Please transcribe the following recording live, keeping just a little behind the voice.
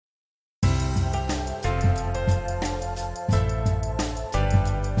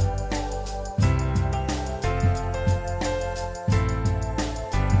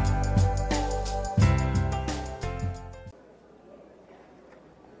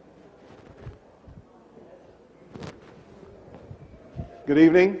Good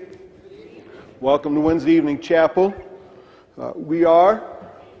evening. Welcome to Wednesday evening chapel. We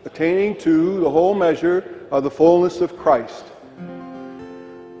are attaining to the whole measure of the fullness of Christ.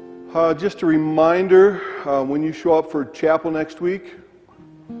 Just a reminder, when you show up for chapel next week,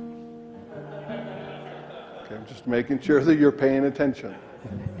 okay, I'm just making sure that you're paying attention.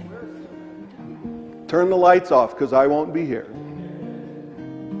 Turn the lights off because I won't be here.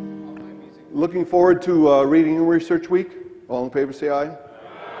 Looking forward to Reading and Research Week. All in favor, say aye.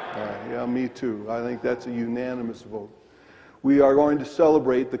 Yeah, me too. I think that's a unanimous vote. We are going to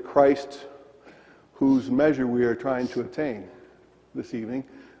celebrate the Christ whose measure we are trying to attain this evening.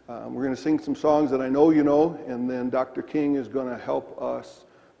 We're going to sing some songs that I know you know, and then Dr. King is going to help us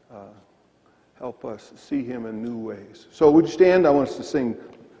see him in new ways. So would you stand? I want us to sing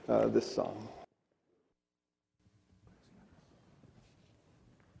this song.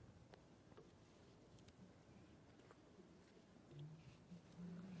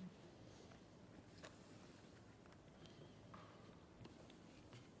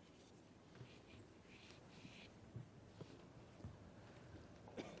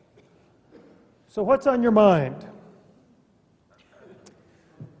 So what's on your mind?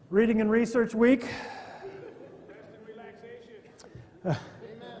 Reading and Research Week?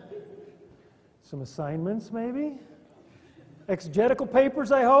 Some assignments, maybe? Exegetical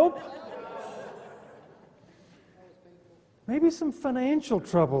papers, I hope? Maybe some financial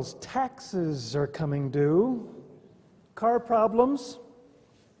troubles. Taxes are coming due. Car problems.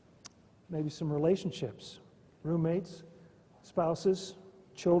 Maybe some relationships. Roommates, spouses,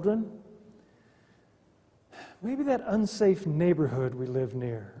 children. Maybe that unsafe neighborhood we live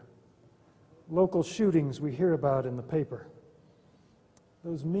near. Local shootings we hear about in the paper.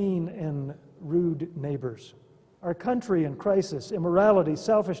 Those mean and rude neighbors. Our country in crisis, immorality,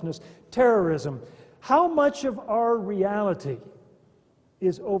 selfishness, terrorism. How much of our reality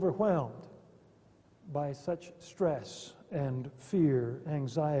is overwhelmed by such stress and fear,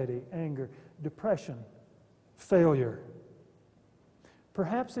 anxiety, anger, depression, failure?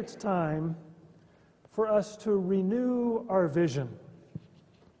 Perhaps it's time for us to renew our vision.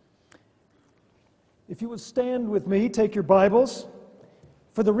 If you would stand with me, take your Bibles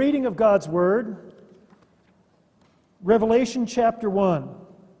for the reading of God's Word, Revelation chapter 1.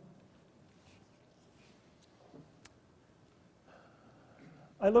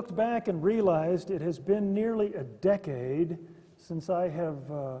 I looked back and realized it has been nearly a decade since I have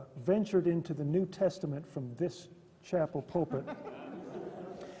ventured into the New Testament from this chapel pulpit.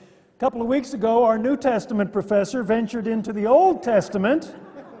 A couple of weeks ago, our New Testament professor ventured into the Old Testament,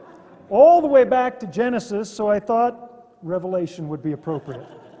 all the way back to Genesis, so I thought Revelation would be appropriate.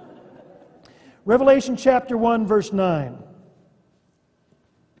 Revelation chapter 1, verse 9.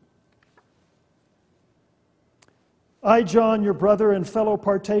 I, John, your brother and fellow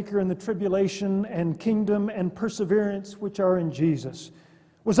partaker in the tribulation and kingdom and perseverance which are in Jesus,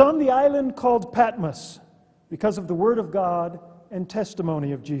 was on the island called Patmos because of the word of God and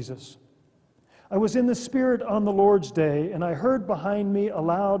testimony of Jesus. I was in the Spirit on the Lord's day, and I heard behind me a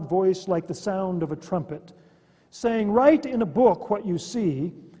loud voice like the sound of a trumpet, saying, "Write in a book what you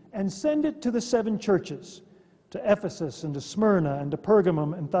see, and send it to the 7 churches, to Ephesus, and to Smyrna, and to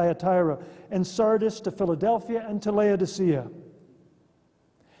Pergamum, and Thyatira, and Sardis, to Philadelphia, and to Laodicea."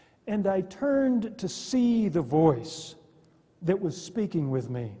 And I turned to see the voice that was speaking with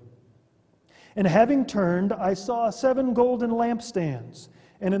me. And having turned, I saw 7 golden lampstands,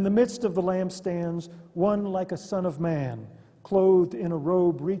 and in the midst of the lampstands, one like a son of man, clothed in a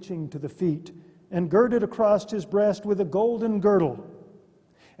robe reaching to the feet, and girded across his breast with a golden girdle.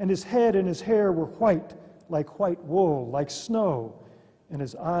 And his head and his hair were white, like white wool, like snow, and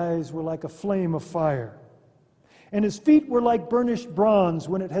his eyes were like a flame of fire. And his feet were like burnished bronze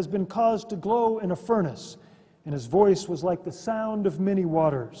when it has been caused to glow in a furnace, and his voice was like the sound of many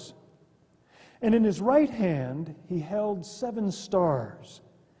waters. And in his right hand he held 7 stars,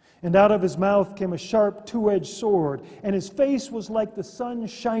 and out of his mouth came a sharp 2-edged sword, and his face was like the sun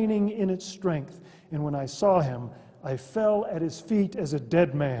shining in its strength. And when I saw him, I fell at his feet as a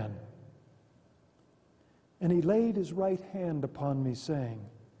dead man. And he laid his right hand upon me, saying,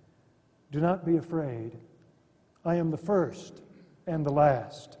 "Do not be afraid. I am the first and the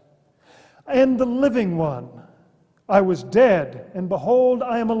last, and the living one. I was dead, and behold,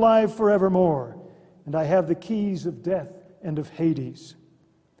 I am alive forevermore, and I have the keys of death and of Hades.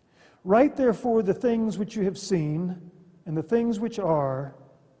 Write therefore the things which you have seen, and the things which are,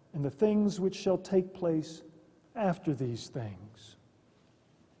 and the things which shall take place after these things."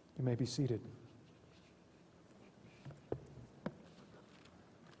 You may be seated.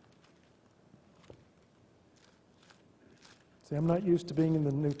 See, I'm not used to being in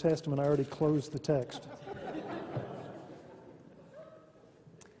the New Testament. I already closed the text.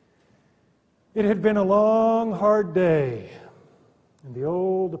 It had been a long, hard day, and the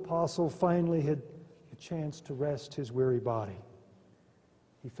old apostle finally had a chance to rest his weary body.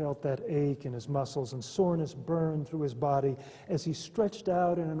 He felt that ache in his muscles and soreness burn through his body as he stretched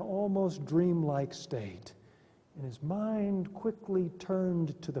out in an almost dreamlike state, and his mind quickly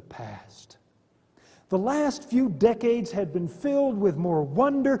turned to the past. The last few decades had been filled with more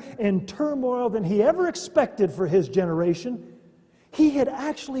wonder and turmoil than he ever expected for his generation. He had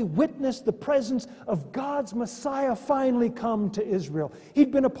actually witnessed the presence of God's Messiah finally come to Israel.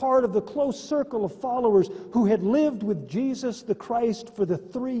 He'd been a part of the close circle of followers who had lived with Jesus the Christ for the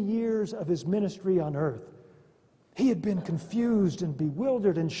 3 years of his ministry on earth. He had been confused and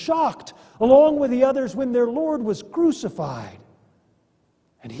bewildered and shocked along with the others when their Lord was crucified.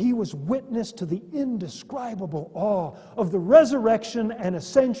 And he was witness to the indescribable awe of the resurrection and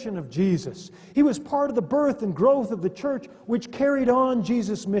ascension of Jesus. He was part of the birth and growth of the church which carried on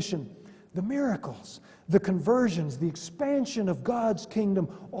Jesus' mission. The miracles, the conversions, the expansion of God's kingdom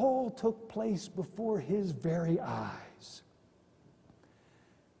all took place before his very eyes.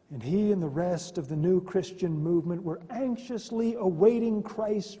 And he and the rest of the new Christian movement were anxiously awaiting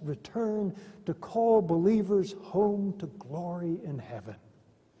Christ's return to call believers home to glory in heaven.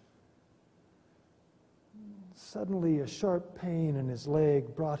 Suddenly, a sharp pain in his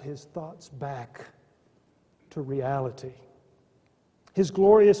leg brought his thoughts back to reality. His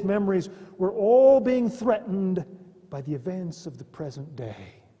glorious memories were all being threatened by the events of the present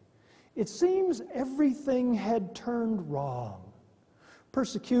day. It seems everything had turned wrong.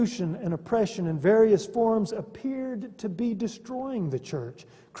 Persecution and oppression in various forms appeared to be destroying the church.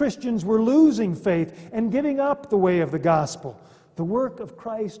 Christians were losing faith and giving up the way of the gospel. The work of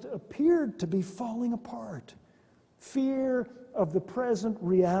Christ appeared to be falling apart. Fear of the present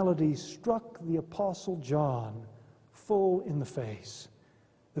reality struck the Apostle John full in the face.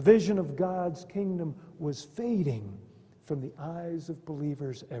 The vision of God's kingdom was fading from the eyes of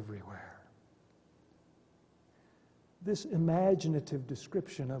believers everywhere. This imaginative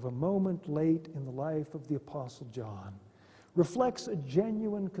description of a moment late in the life of the Apostle John reflects a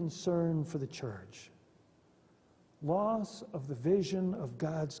genuine concern for the church. Loss of the vision of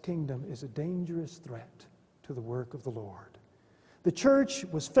God's kingdom is a dangerous threat to the work of the Lord. The church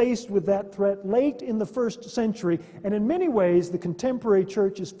was faced with that threat late in the first century, and in many ways the contemporary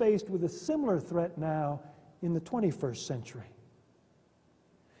church is faced with a similar threat now in the 21st century.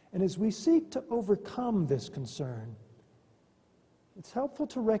 And as we seek to overcome this concern, it's helpful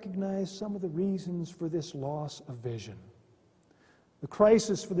to recognize some of the reasons for this loss of vision. The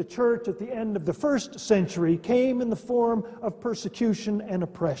crisis for the church at the end of the first century came in the form of persecution and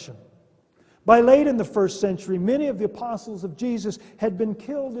oppression. By late in the first century, many of the apostles of Jesus had been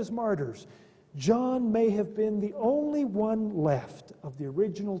killed as martyrs. John may have been the only one left of the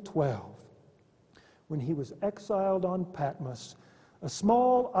original 12 when he was exiled on Patmos, a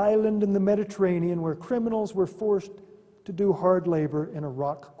small island in the Mediterranean where criminals were forced to do hard labor in a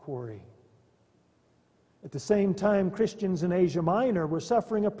rock quarry. At the same time, Christians in Asia Minor were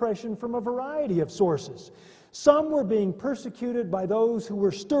suffering oppression from a variety of sources. Some were being persecuted by those who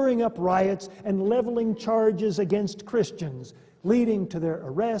were stirring up riots and leveling charges against Christians, leading to their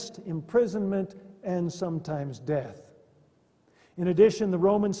arrest, imprisonment, and sometimes death. In addition, the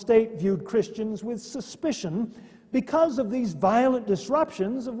Roman state viewed Christians with suspicion because of these violent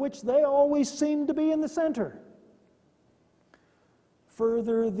disruptions of which they always seemed to be in the center.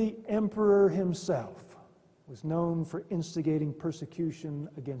 Further, the emperor himself was known for instigating persecution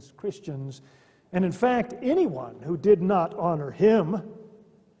against Christians, and in fact, anyone who did not honor him.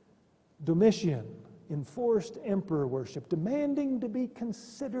 Domitian enforced emperor worship, demanding to be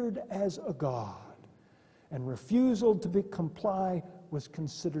considered as a god, and refusal to comply was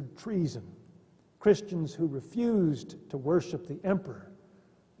considered treason. Christians who refused to worship the emperor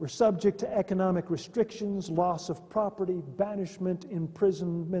were subject to economic restrictions, loss of property, banishment,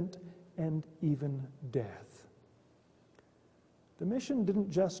 imprisonment, and even death. Domitian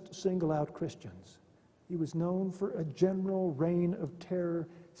didn't just single out Christians. He was known for a general reign of terror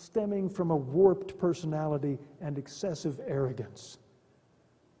stemming from a warped personality and excessive arrogance.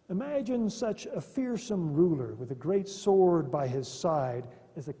 Imagine such a fearsome ruler with a great sword by his side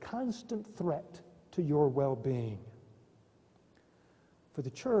as a constant threat to your well-being. For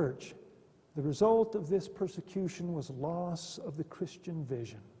the church, the result of this persecution was loss of the Christian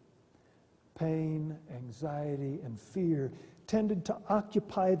vision. Pain, anxiety, and fear tended to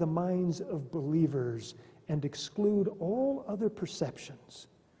occupy the minds of believers and exclude all other perceptions.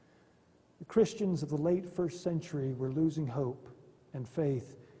 The Christians of the late first century were losing hope and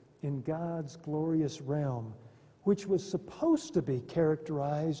faith in God's glorious realm, which was supposed to be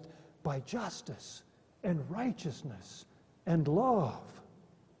characterized by justice and righteousness and love.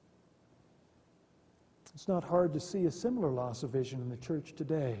 It's not hard to see a similar loss of vision in the church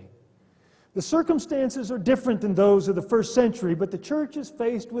today. The circumstances are different than those of the first century, but the church is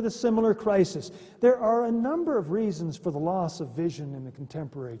faced with a similar crisis. There are a number of reasons for the loss of vision in the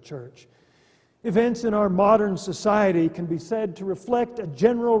contemporary church. Events in our modern society can be said to reflect a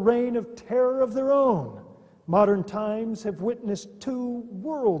general reign of terror of their own. Modern times have witnessed 2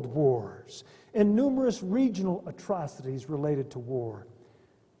 world wars and numerous regional atrocities related to war.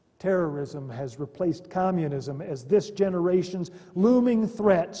 Terrorism has replaced communism as this generation's looming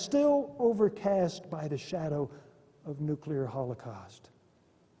threat, still overcast by the shadow of nuclear holocaust.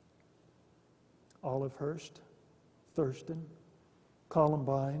 Olivehurst, Thurston,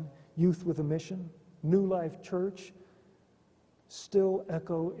 Columbine, Youth with a Mission, New Life Church still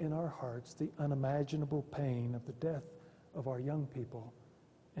echo in our hearts the unimaginable pain of the death of our young people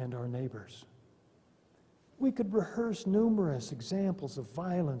and our neighbors. We could rehearse numerous examples of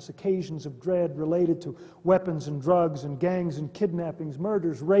violence, occasions of dread related to weapons and drugs and gangs and kidnappings,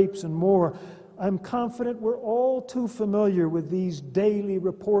 murders, rapes, and more. I'm confident we're all too familiar with these daily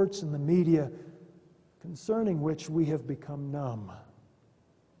reports in the media, concerning which we have become numb.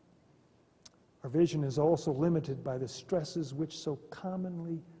 Our vision is also limited by the stresses which so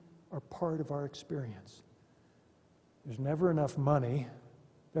commonly are part of our experience. There's never enough money.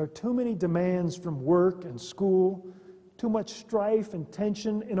 There are too many demands from work and school, too much strife and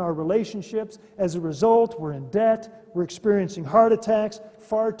tension in our relationships. As a result, we're in debt, we're experiencing heart attacks,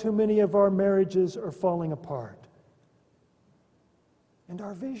 far too many of our marriages are falling apart. And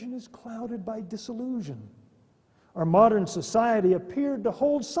our vision is clouded by disillusion. Our modern society appeared to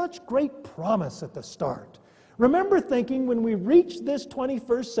hold such great promise at the start. Remember thinking when we reached this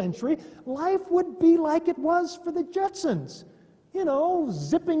 21st century, life would be like it was for the Jetsons. You know,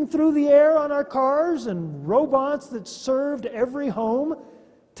 zipping through the air on our cars and robots that served every home.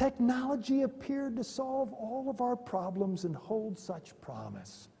 Technology appeared to solve all of our problems and hold such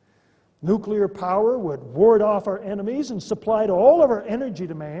promise. Nuclear power would ward off our enemies and supply to all of our energy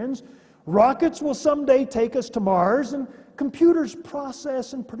demands. Rockets will someday take us to Mars, and computers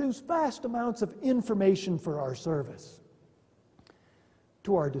process and produce vast amounts of information for our service.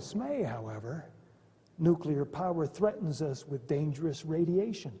 To our dismay, however, nuclear power threatens us with dangerous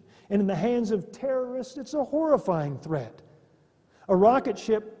radiation. And in the hands of terrorists, it's a horrifying threat. A rocket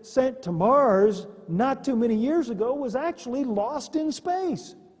ship sent to Mars not too many years ago was actually lost in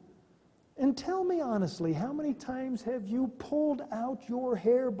space. And tell me honestly, how many times have you pulled out your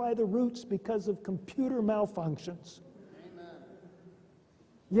hair by the roots because of computer malfunctions?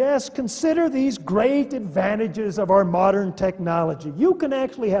 Yes, consider these great advantages of our modern technology. You can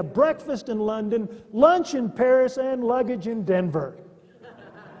actually have breakfast in London, lunch in Paris, and luggage in Denver.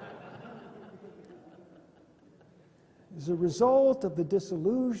 As a result of the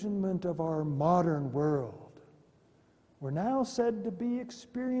disillusionment of our modern world, we're now said to be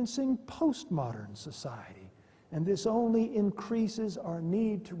experiencing postmodern society, and this only increases our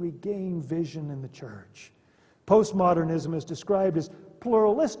need to regain vision in the church. Postmodernism is described as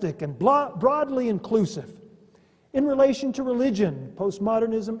pluralistic and broadly inclusive. In relation to religion,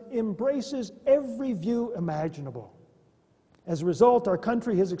 postmodernism embraces every view imaginable. As a result, our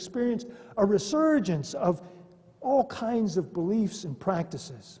country has experienced a resurgence of all kinds of beliefs and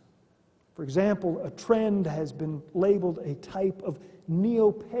practices. For example, a trend has been labeled a type of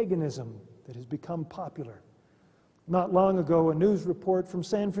neo-paganism that has become popular. Not long ago, a news report from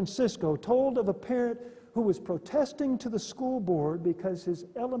San Francisco told of a parent who was protesting to the school board because his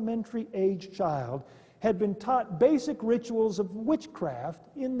elementary-age child had been taught basic rituals of witchcraft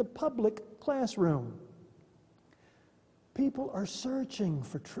in the public classroom. People are searching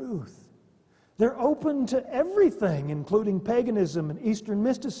for truth. They're open to everything, including paganism and Eastern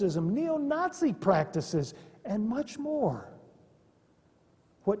mysticism, neo-Nazi practices, and much more.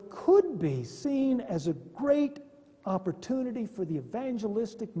 What could be seen as a great opportunity for the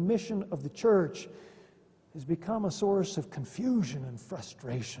evangelistic mission of the church has become a source of confusion and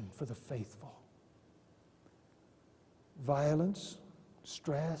frustration for the faithful. Violence,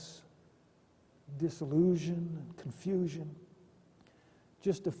 stress, disillusion, and confusion.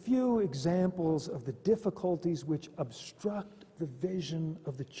 Just a few examples of the difficulties which obstruct the vision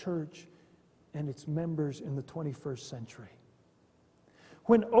of the church and its members in the 21st century.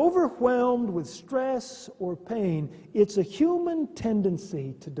 When overwhelmed with stress or pain, it's a human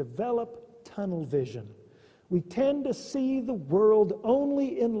tendency to develop tunnel vision. We tend to see the world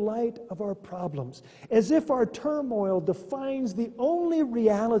only in light of our problems, as if our turmoil defines the only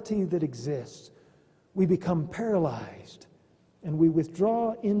reality that exists. We become paralyzed, and we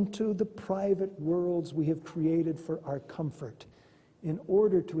withdraw into the private worlds we have created for our comfort in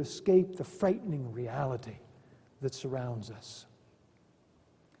order to escape the frightening reality that surrounds us.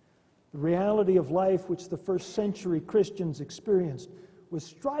 The reality of life which the first century Christians experienced was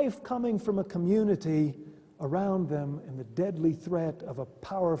strife coming from a community around them and the deadly threat of a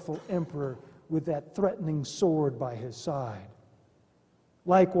powerful emperor with that threatening sword by his side.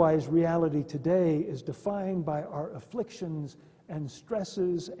 Likewise, reality today is defined by our afflictions and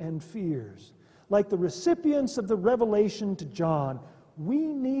stresses and fears. Like the recipients of the revelation to John,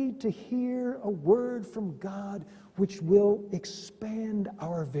 we need to hear a word from God which will expand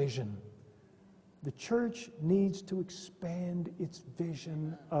our vision. The church needs to expand its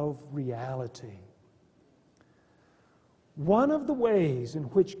vision of reality. One of the ways in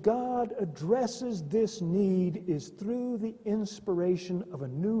which God addresses this need is through the inspiration of a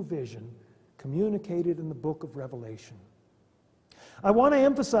new vision communicated in the book of Revelation. I want to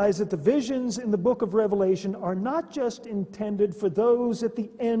emphasize that the visions in the book of Revelation are not just intended for those at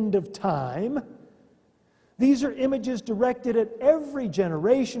the end of time. These are images directed at every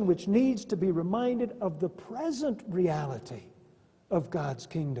generation which needs to be reminded of the present reality of God's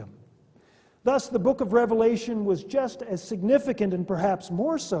kingdom. Thus, the book of Revelation was just as significant, and perhaps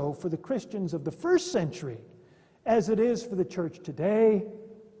more so, for the Christians of the first century as it is for the church today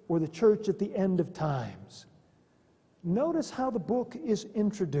or the church at the end of times. Notice how the book is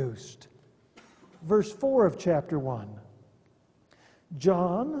introduced. Verse 4 of chapter 1.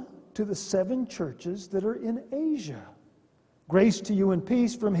 John, to the 7 churches that are in Asia. Grace to you and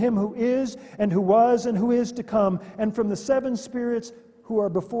peace from him who is, and who was, and who is to come, and from the 7 spirits who are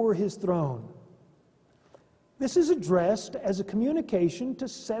before his throne. This is addressed as a communication to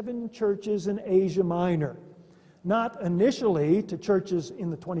 7 churches in Asia Minor, not initially to churches in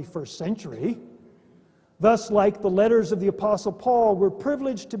the 21st century. Thus, like the letters of the Apostle Paul, we're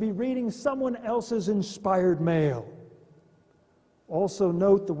privileged to be reading someone else's inspired mail. Also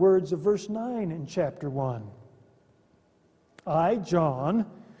note the words of verse 9 in chapter 1. I, John,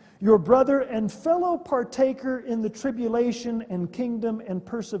 your brother and fellow partaker in the tribulation and kingdom and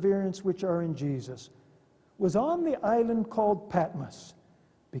perseverance which are in Jesus, was on the island called Patmos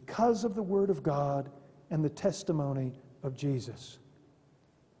because of the word of God and the testimony of Jesus.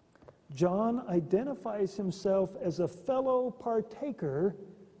 John identifies himself as a fellow partaker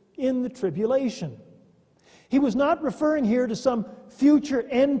in the tribulation. He was not referring here to some future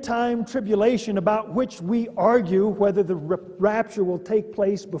end-time tribulation about which we argue whether the rapture will take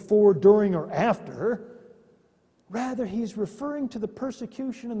place before, during, or after. Rather, he's referring to the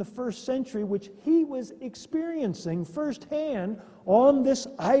persecution in the first century which he was experiencing firsthand on this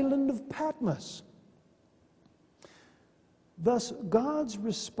island of Patmos. Thus, God's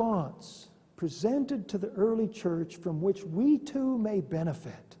response presented to the early church from which we too may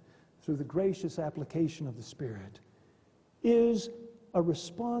benefit through the gracious application of the Spirit is a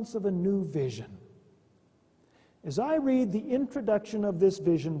response of a new vision. As I read the introduction of this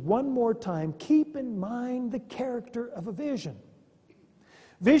vision one more time, keep in mind the character of a vision.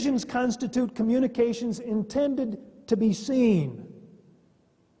 Visions constitute communications intended to be seen.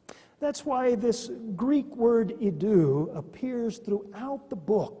 That's why this Greek word idou appears throughout the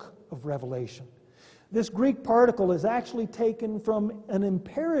book of Revelation. This Greek particle is actually taken from an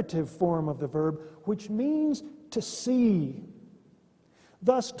imperative form of the verb, which means to see.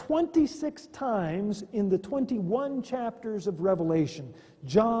 Thus, 26 times in the 21 chapters of Revelation,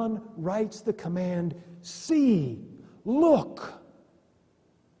 John writes the command, see, look.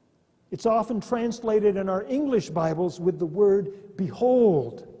 It's often translated in our English Bibles with the word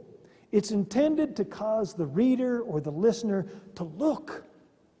behold. It's intended to cause the reader or the listener to look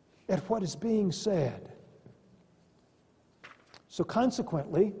at what is being said. So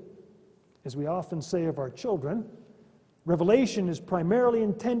consequently, as we often say of our children, Revelation is primarily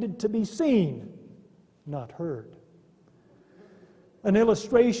intended to be seen, not heard. An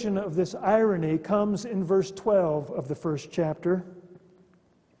illustration of this irony comes in verse 12 of the first chapter.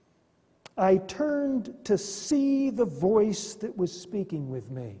 I turned to see the voice that was speaking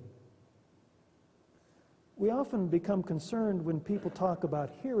with me. We often become concerned when people talk about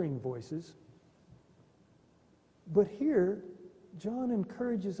hearing voices. But here, John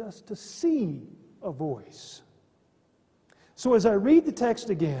encourages us to see a voice. So as I read the text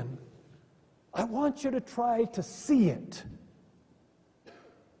again, I want you to try to see it.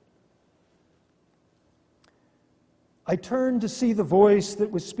 I turned to see the voice that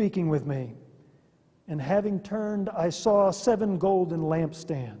was speaking with me. And having turned, I saw 7 golden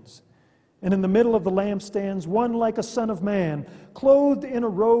lampstands. And in the middle of the lampstands, one like a son of man, clothed in a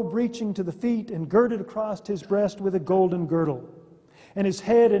robe reaching to the feet and girded across his breast with a golden girdle. And his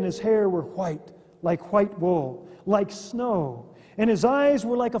head and his hair were white, like white wool, like snow. And his eyes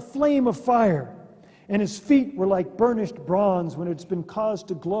were like a flame of fire. And his feet were like burnished bronze when it's been caused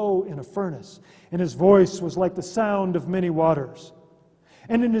to glow in a furnace. And his voice was like the sound of many waters.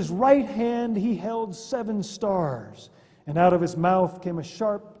 And in his right hand he held 7 stars. And out of his mouth came a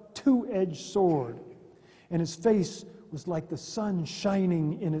sharp 2-edged sword, and his face was like the sun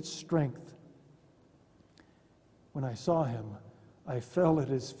shining in its strength. When I saw him, I fell at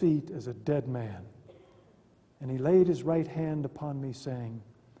his feet as a dead man. And he laid his right hand upon me, saying,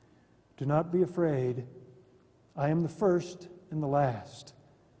 "Do not be afraid. I am the first and the last.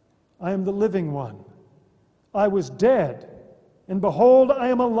 I am the living one. I was dead, and behold, I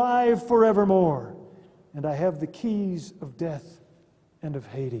am alive forevermore, and I have the keys of death and of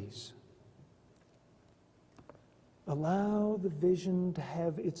Hades." Allow the vision to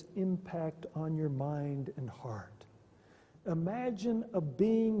have its impact on your mind and heart. Imagine a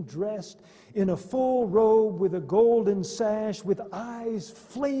being dressed in a full robe with a golden sash, with eyes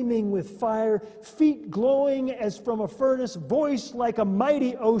flaming with fire, feet glowing as from a furnace, voice like a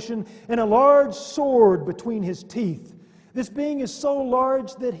mighty ocean, and a large sword between his teeth. This being is so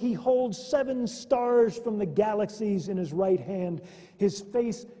large that he holds 7 stars from the galaxies in his right hand. His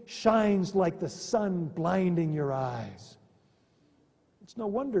face shines like the sun, blinding your eyes. It's no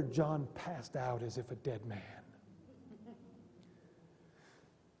wonder John passed out as if a dead man.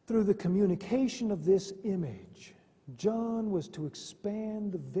 Through the communication of this image, John was to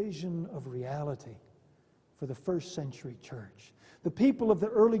expand the vision of reality for the first century church. The people of the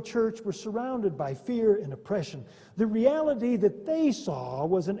early church were surrounded by fear and oppression. The reality that they saw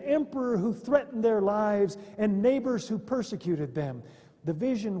was an emperor who threatened their lives and neighbors who persecuted them. The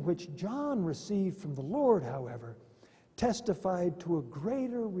vision which John received from the Lord, however, testified to a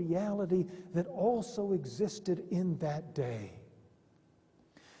greater reality that also existed in that day.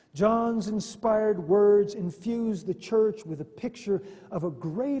 John's inspired words infused the church with a picture of a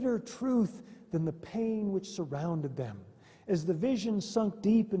greater truth than the pain which surrounded them. As the vision sunk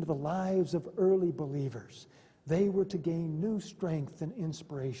deep into the lives of early believers, they were to gain new strength and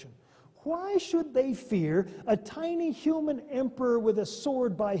inspiration. Why should they fear a tiny human emperor with a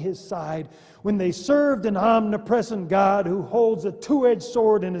sword by his side when they served an omnipresent God who holds a 2-edged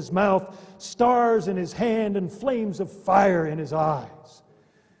sword in his mouth, stars in his hand, and flames of fire in his eyes?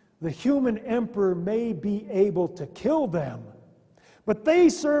 The human emperor may be able to kill them, but they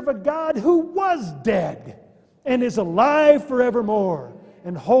serve a God who was dead and is alive forevermore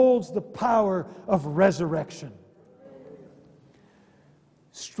and holds the power of resurrection.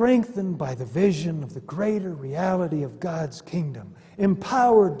 Strengthened by the vision of the greater reality of God's kingdom,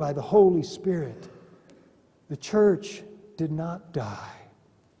 empowered by the Holy Spirit, the church did not die.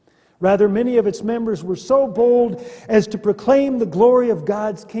 Rather, many of its members were so bold as to proclaim the glory of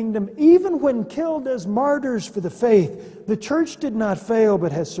God's kingdom, even when killed as martyrs for the faith. The church did not fail,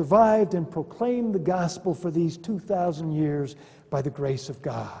 but has survived and proclaimed the gospel for these 2,000 years by the grace of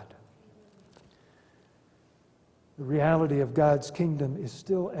God. The reality of God's kingdom is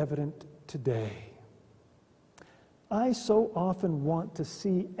still evident today. I so often want to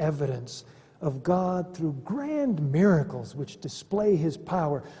see evidence of God through grand miracles which display His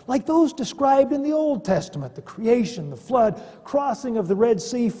power, like those described in the Old Testament, the creation, the flood, crossing of the Red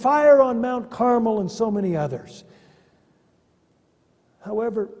Sea, fire on Mount Carmel, and so many others.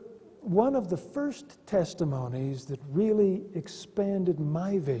 However, one of the first testimonies that really expanded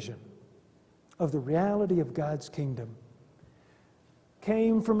my vision of the reality of God's kingdom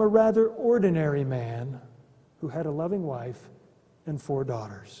came from a rather ordinary man who had a loving wife and 4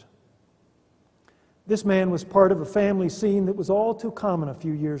 daughters. This man was part of a family scene that was all too common a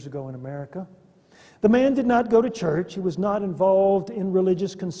few years ago in America. The man did not go to church. He was not involved in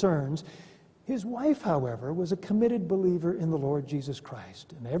religious concerns. His wife, however, was a committed believer in the Lord Jesus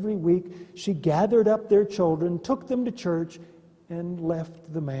Christ. And every week she gathered up their children, took them to church, and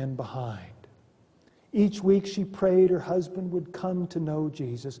left the man behind. Each week she prayed her husband would come to know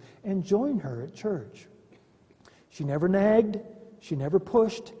Jesus and join her at church. She never nagged. She never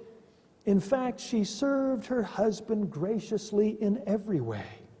pushed. In fact, she served her husband graciously in every way.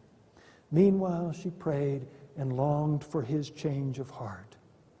 Meanwhile, she prayed and longed for his change of heart.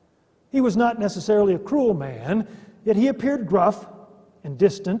 He was not necessarily a cruel man, yet he appeared gruff and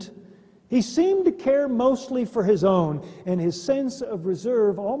distant. He seemed to care mostly for his own, and his sense of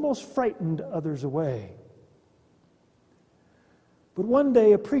reserve almost frightened others away. But one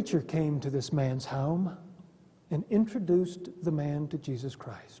day a preacher came to this man's home and introduced the man to Jesus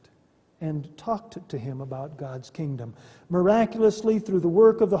Christ and talked to him about God's kingdom. Miraculously, through the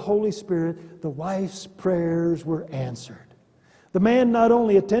work of the Holy Spirit, the wife's prayers were answered. The man not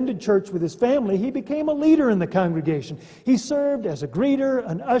only attended church with his family, he became a leader in the congregation. He served as a greeter,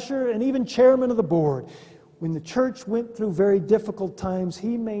 an usher, and even chairman of the board. When the church went through very difficult times,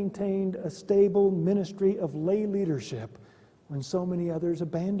 he maintained a stable ministry of lay leadership when so many others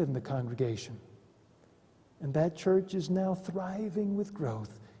abandoned the congregation. And that church is now thriving with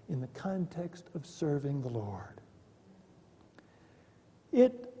growth in the context of serving the Lord.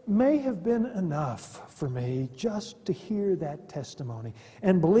 It may have been enough for me just to hear that testimony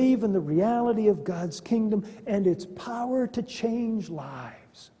and believe in the reality of God's kingdom and its power to change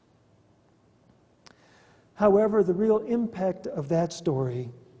lives. However, the real impact of that story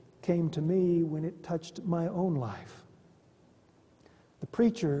came to me when it touched my own life. The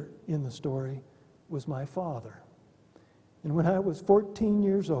preacher in the story was my father. And when I was 14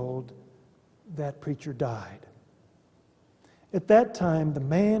 years old, that preacher died. At that time, the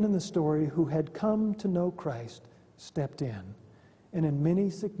man in the story who had come to know Christ stepped in and in many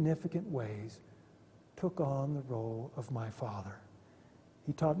significant ways took on the role of my father.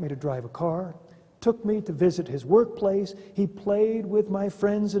 He taught me to drive a car, took me to visit his workplace. He played with my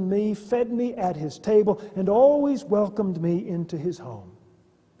friends and me, fed me at his table, and always welcomed me into his home.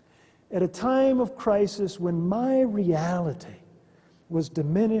 At a time of crisis when my reality was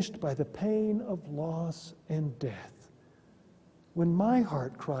diminished by the pain of loss and death, when my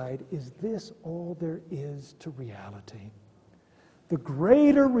heart cried, "Is this all there is to reality?" the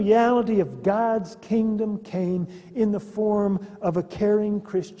greater reality of God's kingdom came in the form of a caring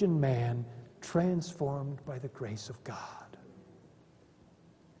Christian man transformed by the grace of God.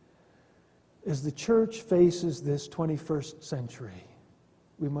 As the church faces this 21st century,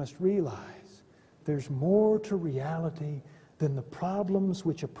 we must realize there's more to reality than the problems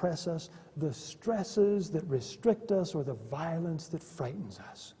which oppress us, the stresses that restrict us, or the violence that frightens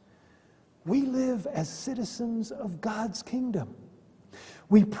us. We live as citizens of God's kingdom.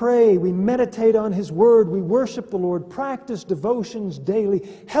 We pray, we meditate on His Word, we worship the Lord, practice devotions daily,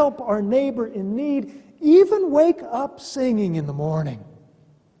 help our neighbor in need, even wake up singing in the morning.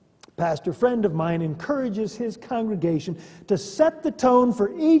 A pastor friend of mine encourages his congregation to set the tone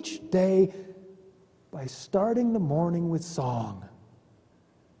for each day by starting the morning with song.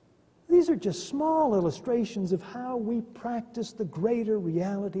 These are just small illustrations of how we practice the greater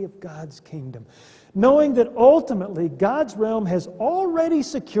reality of God's kingdom, knowing that ultimately God's realm has already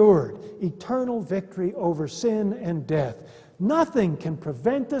secured eternal victory over sin and death. Nothing can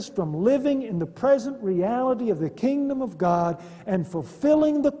prevent us from living in the present reality of the kingdom of God and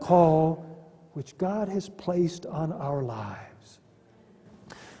fulfilling the call which God has placed on our lives.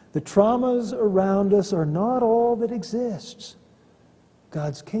 The traumas around us are not all that exists.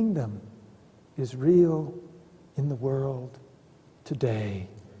 God's kingdom is real in the world today,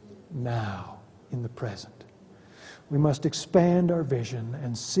 now, in the present. We must expand our vision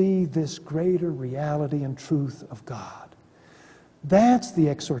and see this greater reality and truth of God. That's the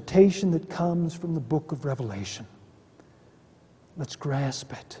exhortation that comes from the book of Revelation. Let's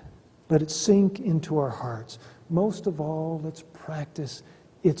grasp it. Let it sink into our hearts. Most of all, let's practice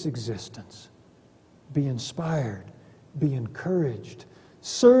its existence. Be inspired. Be encouraged.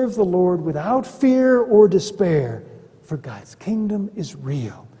 Serve the Lord without fear or despair, for God's kingdom is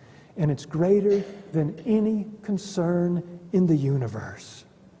real, and it's greater than any concern in the universe.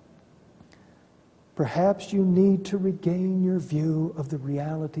 Perhaps you need to regain your view of the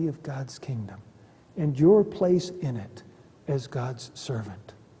reality of God's kingdom and your place in it as God's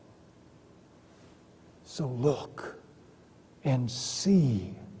servant. So look and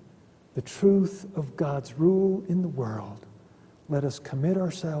see the truth of God's rule in the world. Let us commit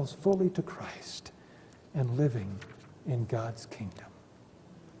ourselves fully to Christ and living in God's kingdom.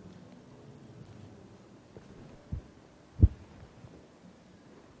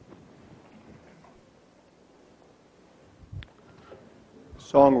 The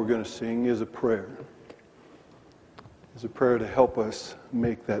song we're going to sing is a prayer. It's a prayer to help us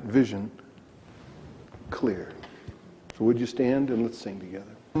make that vision clear. So would you stand and let's sing together.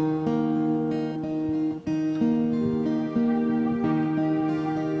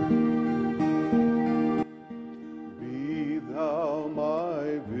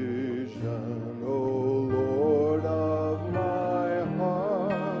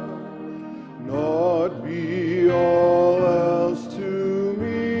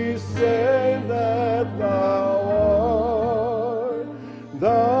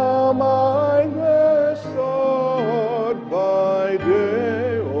 Thou my best thought by day.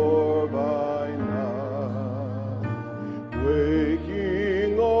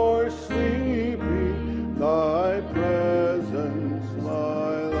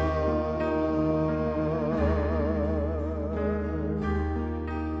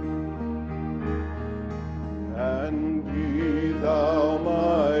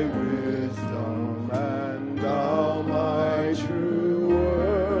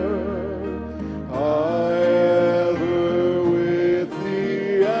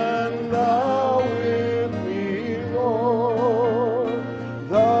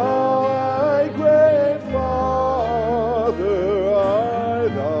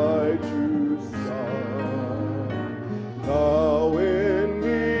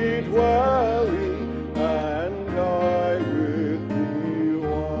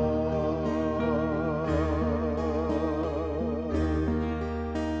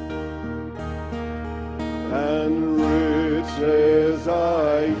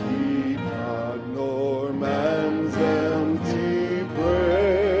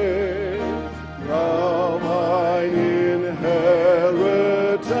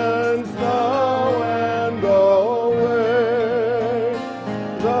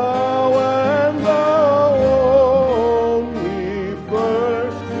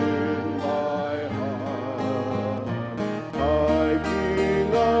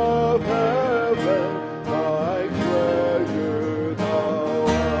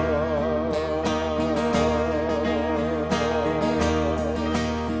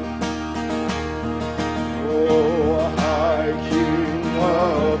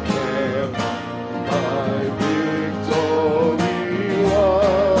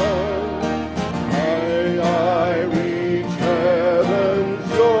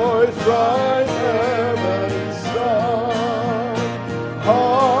 bright heaven's star.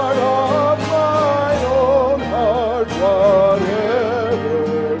 Heart of mine, own heart,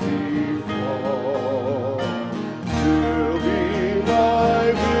 whatever befall, still be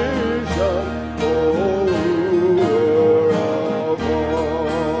my vision, O ruler of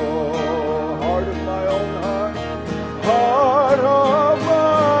all. Heart of my own heart, heart of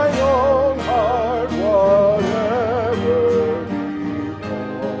my own heart, whatever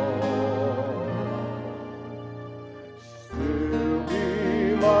befall, still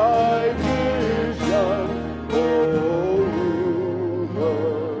be my vision, O ruler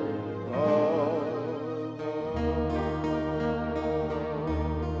of all.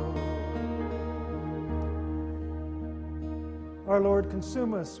 Our Lord,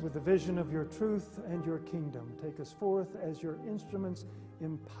 consume us with the vision of your truth and your kingdom. Take us forth as your instruments,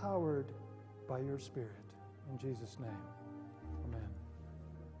 empowered by your Spirit. In Jesus' name.